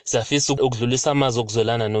Siyafisa ukudlulisa amazwi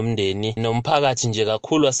okuzwelana nomndeni nomphakathi nje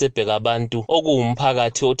kakhulu wasebheka abantu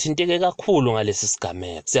okuwumphakathi othinteke kakhulu ngalesi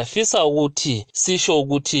sigameko. Siyafisa ukuthi sisho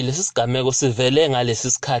ukuthi lesi sigameko sivele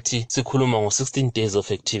ngalesi sikhathi sikhuluma ngo-16 days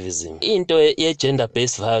of activism. Into ye-gender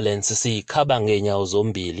based violence siyikhaba ngenyawo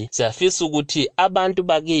zombili. Siyafisa ukuthi abantu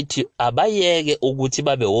bakithi abayeke ukuthi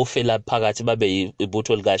babe ofela phakathi babe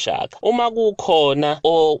ibutho likashaka. Uma kukhona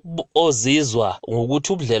ozizwa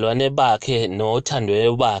ngokuthi ubudlelwane bakhe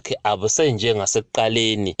nothandwe bakhe abusenje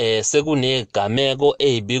ngasekuqaleni sekunegameko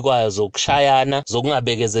ezibikwayo zokushayana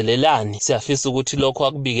zokungabekezelelani, siyafisa ukuthi lokho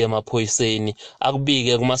akubike emaphoyiseni,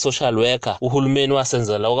 akubike kuma social worker. Uhulumeni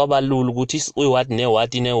wasenzela okwabalula ukuthi uyiward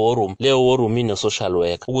neward ne-war room, leyo war room ino social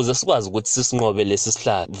worker ukuze sikwazi ukuthi sisinqobe lesi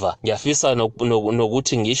sihlava. Ngiyafisa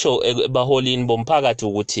nokuthi ngisho ebaholini bomphakathi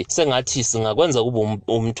ukuthi sengathi singakwenza kube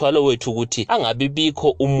umthwalo wethu ukuthi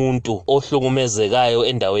angabibikho umuntu ohlukumezekayo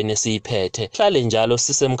endaweni esiyiphethe. Hlale njalo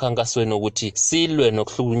sisemkhankasweni ukuthi silwe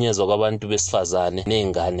nokuhlukunyezwa kwabantu besifazane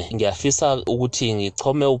nezingane. Ngiyafisa ukuthi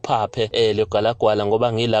ngichome uphaphe legalagwala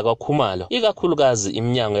ngoba ngila kwaKhumalo, ikakhulukazi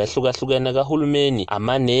iminyango yahlukahlukene kahulumeni,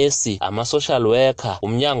 amanesi, ama-social worker,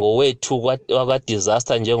 umnyango wethu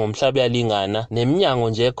wakwa-disaster njengomhlabuyalingana, neminyango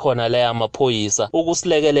nje khona la yamaphoyisa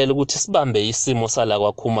ukusilekelela ukuthi sibambe isimo sala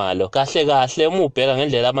kwaKhumalo. Kahle uma ubheka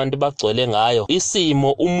ngendlela abantu bagcwele ngayo,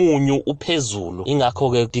 isimo umunyu uphezulu.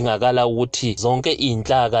 Ingakho-ke kudingakala ukuthi zonke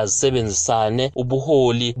inhlaka zisebenzisane,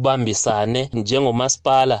 ubuholi kubambisane.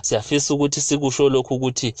 Njengomasipala siyafisa ukuthi sikusho lokhu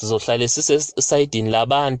ukuthi sizohlale sisesayidini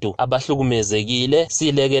labantu abahlukumezekile,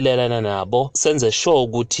 silekelelana nabo, senze sure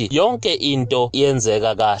ukuthi yonke into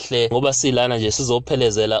yenzeka kahle. Ngoba silana nje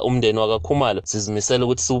sizophelezela umndeni wakaKhumalo, sizimisela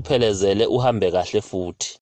ukuthi siwuphelezele uhambe kahle futhi.